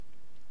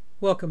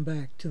Welcome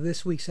back to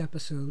this week's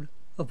episode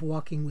of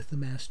Walking with the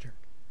Master.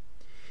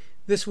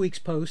 This week's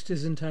post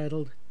is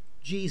entitled,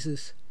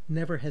 Jesus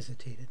Never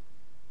Hesitated.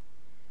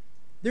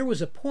 There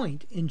was a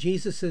point in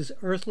Jesus'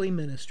 earthly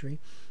ministry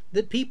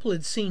that people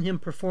had seen him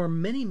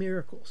perform many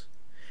miracles,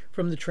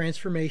 from the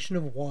transformation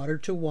of water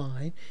to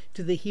wine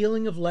to the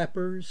healing of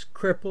lepers,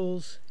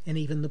 cripples, and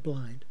even the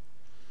blind.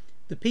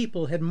 The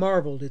people had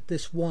marveled at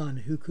this one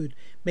who could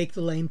make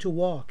the lame to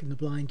walk and the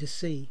blind to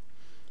see,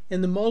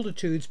 and the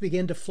multitudes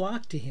began to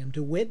flock to him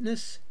to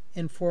witness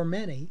and for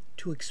many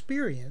to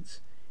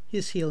experience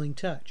his healing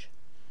touch.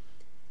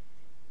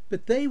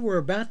 But they were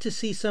about to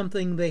see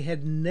something they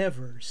had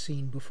never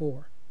seen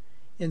before,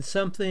 and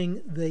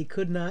something they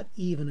could not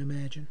even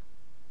imagine.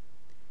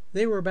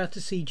 They were about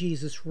to see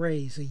Jesus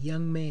raise a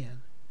young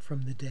man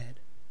from the dead.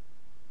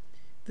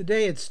 The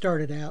day had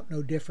started out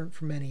no different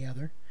from any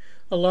other.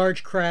 A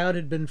large crowd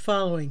had been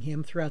following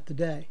him throughout the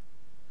day.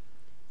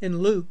 In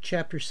Luke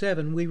chapter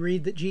 7, we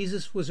read that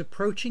Jesus was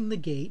approaching the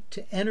gate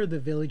to enter the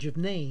village of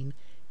Nain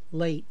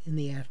late in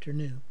the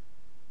afternoon.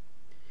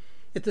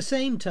 At the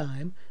same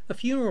time, a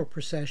funeral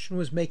procession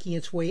was making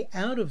its way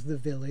out of the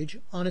village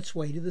on its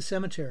way to the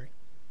cemetery.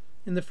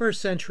 In the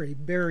first century,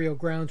 burial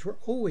grounds were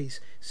always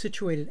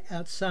situated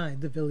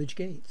outside the village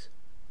gates.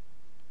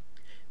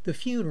 The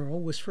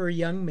funeral was for a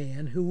young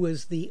man who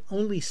was the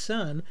only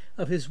son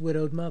of his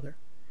widowed mother.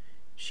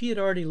 She had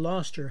already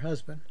lost her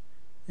husband,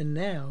 and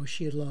now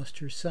she had lost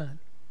her son.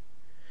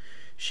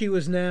 She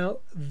was now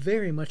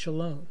very much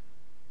alone.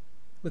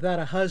 Without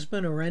a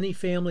husband or any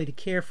family to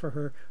care for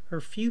her,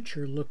 her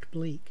future looked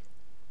bleak.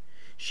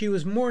 She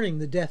was mourning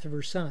the death of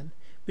her son,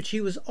 but she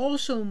was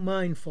also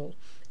mindful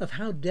of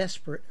how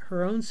desperate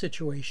her own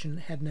situation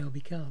had now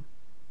become.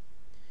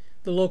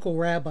 The local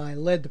rabbi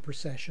led the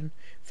procession,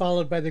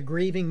 followed by the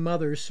grieving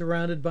mothers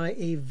surrounded by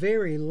a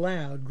very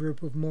loud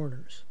group of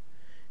mourners.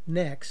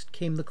 Next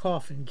came the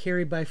coffin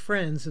carried by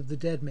friends of the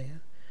dead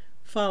man,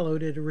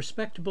 followed at a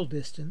respectable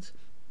distance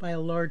by a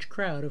large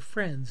crowd of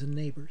friends and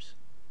neighbors.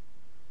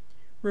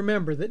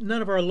 Remember that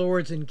none of our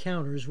Lord's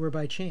encounters were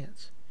by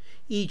chance.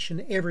 Each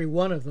and every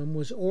one of them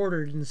was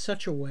ordered in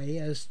such a way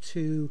as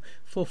to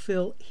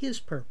fulfill his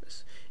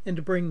purpose and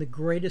to bring the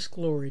greatest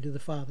glory to the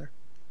Father.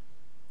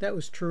 That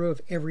was true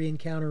of every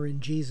encounter in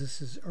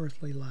Jesus'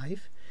 earthly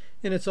life,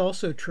 and it's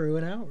also true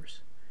in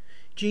ours.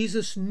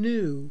 Jesus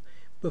knew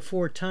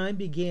before time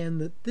began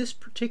that this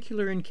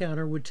particular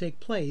encounter would take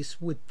place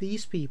with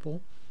these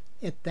people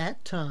at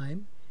that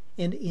time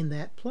and in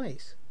that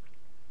place.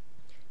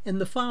 And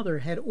the Father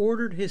had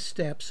ordered his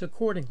steps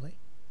accordingly,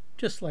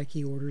 just like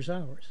he orders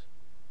ours.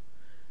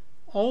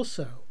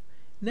 Also,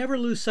 never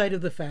lose sight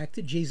of the fact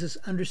that Jesus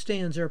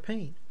understands our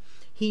pain.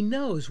 He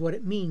knows what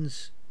it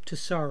means to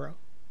sorrow.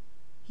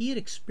 He had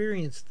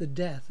experienced the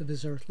death of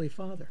his earthly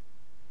father.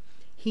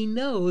 He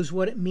knows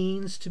what it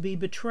means to be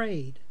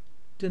betrayed,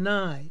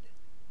 denied,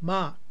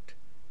 mocked,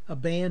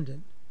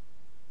 abandoned,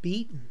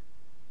 beaten,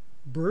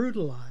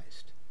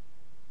 brutalized,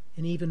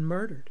 and even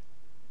murdered.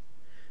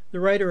 The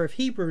writer of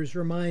Hebrews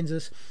reminds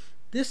us,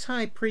 this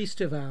high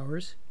priest of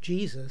ours,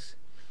 Jesus,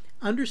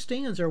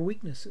 understands our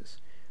weaknesses,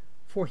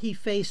 for he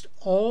faced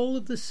all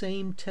of the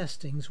same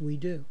testings we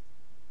do.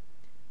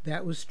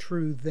 That was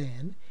true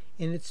then,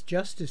 and it's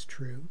just as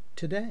true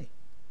today.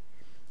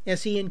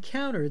 As he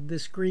encountered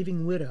this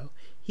grieving widow,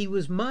 he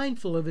was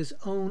mindful of his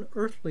own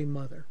earthly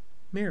mother,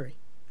 Mary.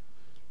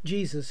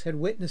 Jesus had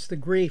witnessed the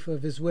grief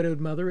of his widowed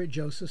mother at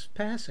Joseph's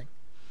passing.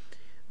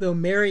 Though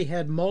Mary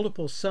had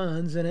multiple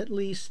sons and at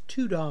least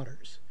 2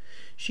 daughters,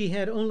 she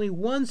had only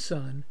one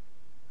son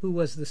who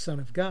was the Son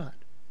of God.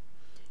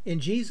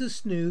 And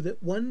Jesus knew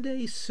that one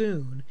day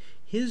soon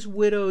his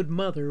widowed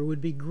mother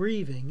would be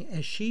grieving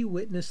as she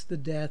witnessed the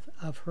death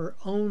of her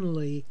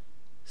only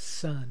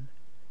son,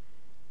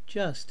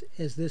 just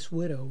as this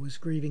widow was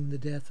grieving the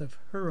death of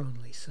her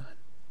only son.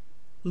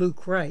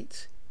 Luke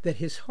writes that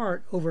his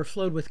heart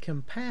overflowed with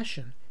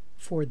compassion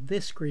for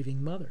this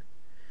grieving mother.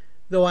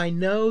 Though I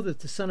know that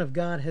the Son of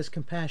God has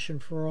compassion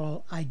for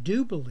all, I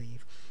do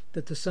believe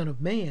that the Son of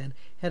Man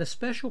had a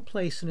special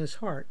place in his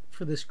heart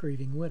for this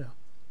grieving widow.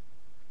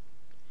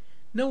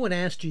 No one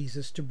asked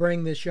Jesus to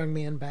bring this young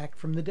man back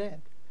from the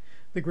dead.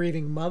 The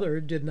grieving mother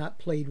did not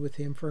plead with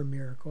him for a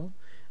miracle.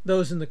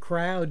 Those in the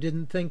crowd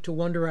didn't think to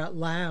wonder out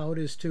loud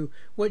as to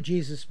what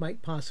Jesus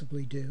might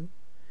possibly do.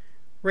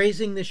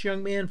 Raising this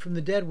young man from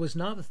the dead was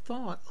not a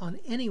thought on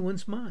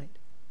anyone's mind.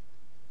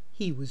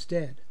 He was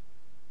dead.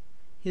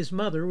 His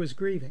mother was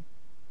grieving.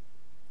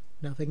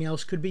 Nothing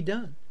else could be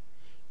done,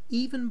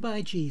 even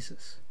by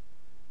Jesus,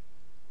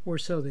 or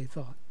so they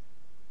thought.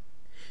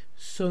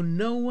 So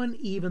no one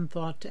even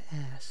thought to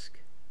ask.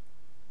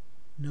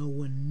 No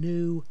one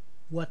knew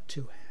what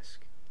to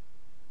ask.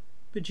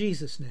 But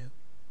Jesus knew,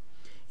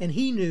 and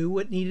he knew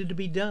what needed to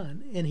be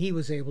done, and he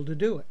was able to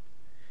do it.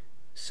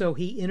 So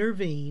he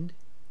intervened,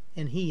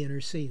 and he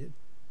interceded.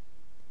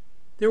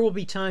 There will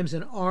be times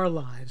in our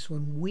lives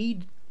when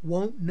we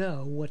won't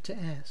know what to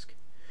ask.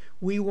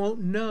 We won't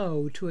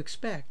know to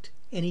expect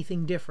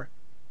anything different.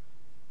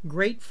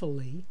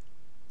 Gratefully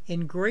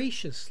and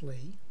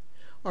graciously,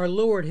 Our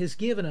Lord has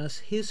given us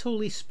His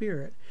Holy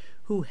Spirit,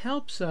 who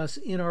helps us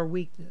in our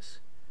weakness.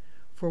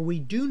 For we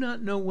do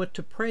not know what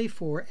to pray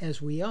for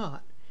as we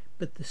ought,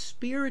 but the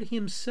Spirit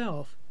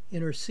Himself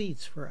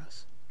intercedes for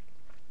us.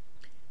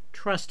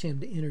 Trust Him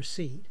to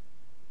intercede,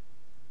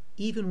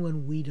 even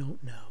when we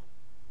don't know.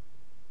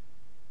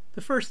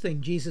 The first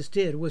thing Jesus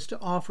did was to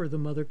offer the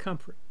mother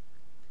comfort.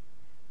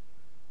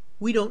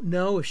 We don't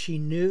know if she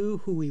knew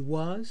who He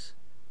was,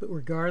 but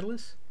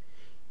regardless,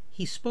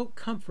 He spoke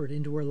comfort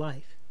into her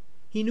life.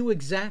 He knew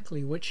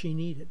exactly what she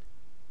needed.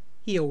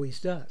 He always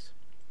does.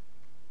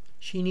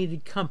 She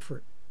needed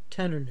comfort,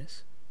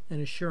 tenderness,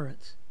 and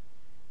assurance,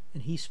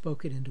 and He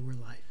spoke it into her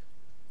life.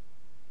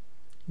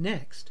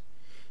 Next,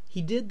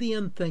 He did the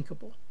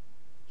unthinkable.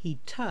 He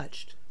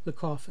touched the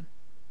coffin.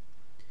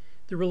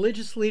 The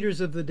religious leaders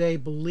of the day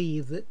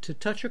believed that to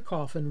touch a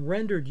coffin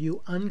rendered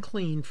you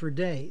unclean for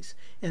days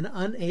and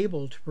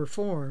unable to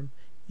perform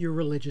your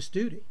religious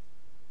duty.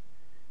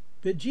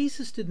 But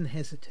Jesus didn't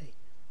hesitate.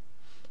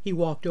 He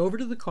walked over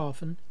to the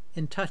coffin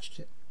and touched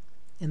it,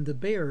 and the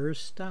bearers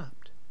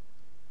stopped.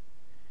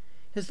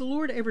 Has the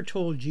Lord ever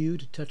told you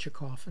to touch a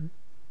coffin,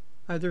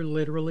 either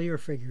literally or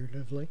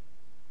figuratively?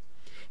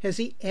 Has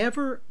He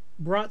ever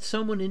brought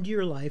someone into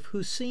your life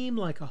who seemed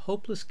like a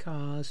hopeless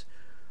cause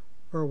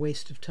or a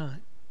waste of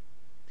time?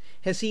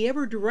 Has He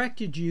ever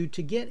directed you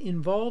to get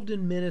involved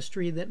in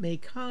ministry that may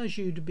cause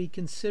you to be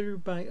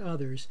considered by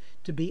others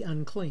to be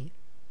unclean?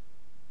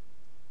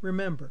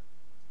 Remember,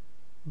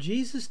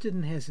 Jesus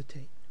didn't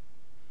hesitate.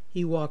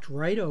 He walked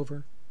right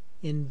over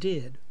and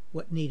did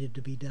what needed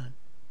to be done.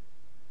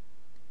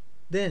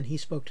 Then He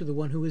spoke to the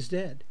one who was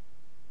dead.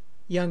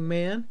 "Young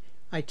man,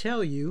 I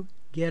tell you,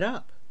 get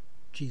up,"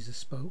 Jesus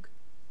spoke.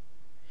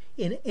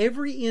 In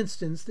every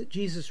instance that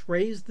Jesus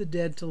raised the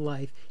dead to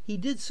life, He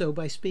did so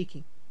by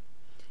speaking.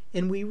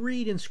 And we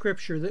read in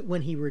Scripture that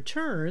when He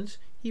returns,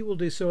 He will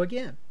do so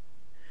again.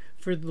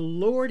 For the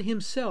Lord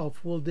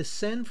Himself will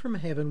descend from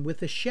heaven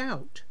with a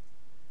shout,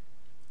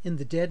 and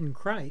the dead in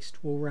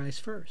Christ will rise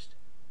first.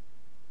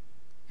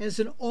 As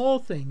in all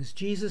things,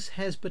 Jesus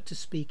has but to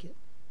speak it.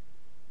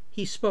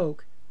 He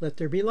spoke, "Let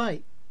there be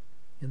light,"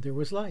 and there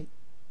was light.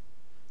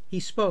 He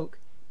spoke,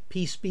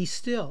 "Peace be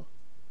still,"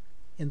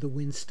 and the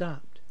wind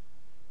stopped.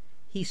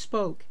 He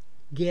spoke,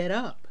 "Get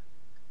up,"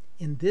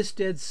 and this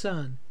dead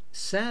son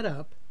sat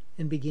up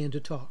and began to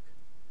talk.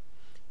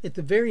 At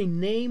the very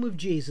name of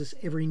Jesus,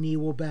 every knee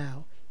will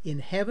bow, in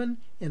heaven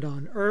and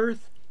on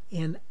earth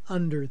and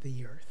under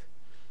the earth.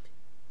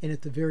 And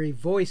at the very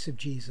voice of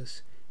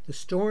Jesus, the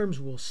storms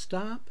will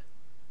stop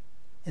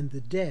and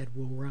the dead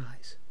will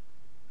rise.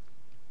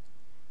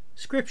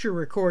 Scripture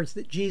records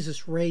that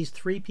Jesus raised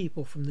 3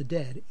 people from the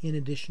dead in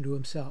addition to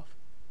Himself.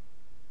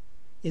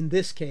 In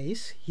this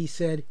case, He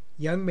said,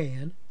 "Young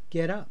man,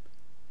 get up."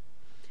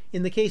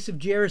 In the case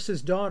of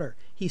Jairus' daughter,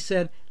 He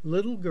said,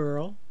 "Little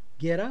girl,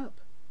 get up."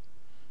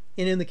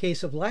 And in the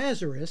case of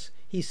Lazarus,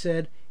 He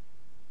said,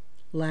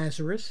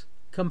 "Lazarus,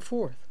 come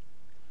forth."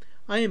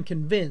 I am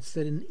convinced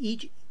that in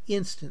each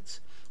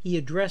instance He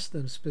addressed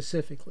them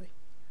specifically.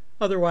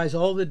 Otherwise,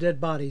 all the dead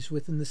bodies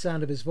within the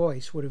sound of His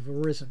voice would have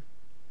arisen.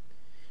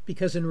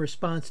 Because in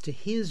response to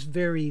His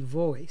very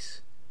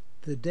voice,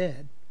 the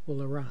dead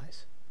will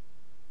arise.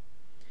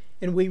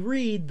 And we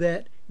read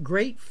that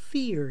great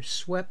fear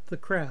swept the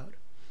crowd,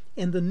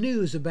 and the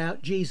news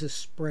about Jesus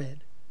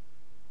spread.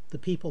 The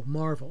people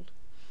marveled,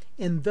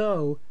 and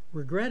though,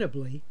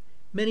 regrettably,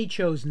 many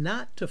chose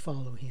not to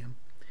follow Him,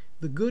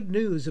 the good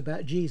news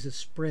about Jesus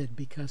spread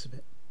because of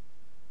it.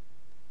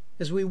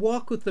 As we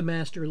walk with the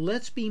Master,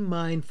 let's be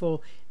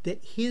mindful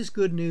that His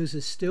good news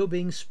is still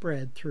being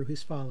spread through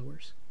His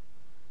followers.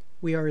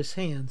 We are His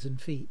hands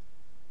and feet.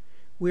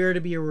 We are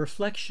to be a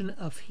reflection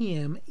of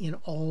Him in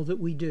all that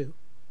we do.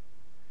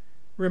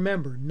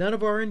 Remember, none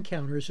of our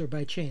encounters are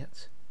by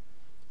chance.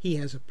 He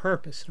has a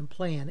purpose and a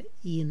plan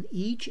in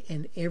each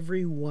and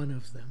every one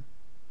of them.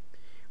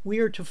 We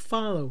are to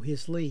follow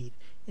His lead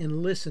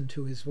and listen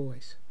to His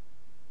voice.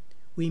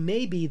 We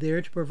may be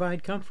there to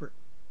provide comfort.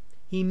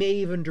 He may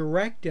even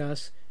direct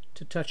us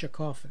to touch a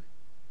coffin.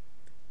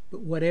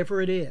 But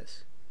whatever it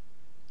is,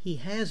 He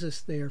has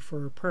us there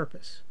for a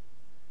purpose,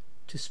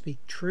 to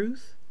speak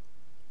truth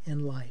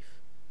and life.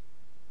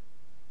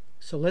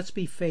 So let's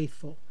be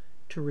faithful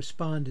to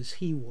respond as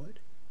He would,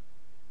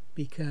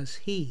 because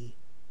He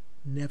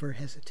never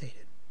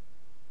hesitated.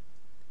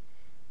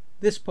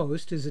 This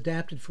post is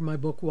adapted from my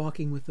book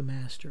Walking with the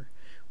Master,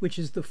 which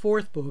is the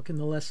 4th book in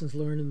the Lessons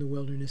Learned in the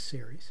Wilderness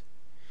series.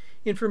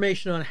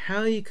 Information on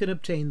how you can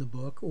obtain the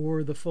book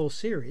or the full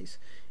series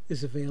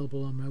is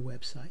available on my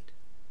website.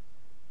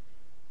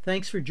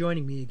 Thanks for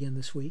joining me again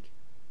this week,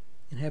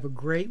 and have a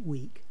great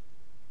week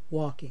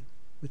walking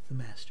with the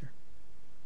Master.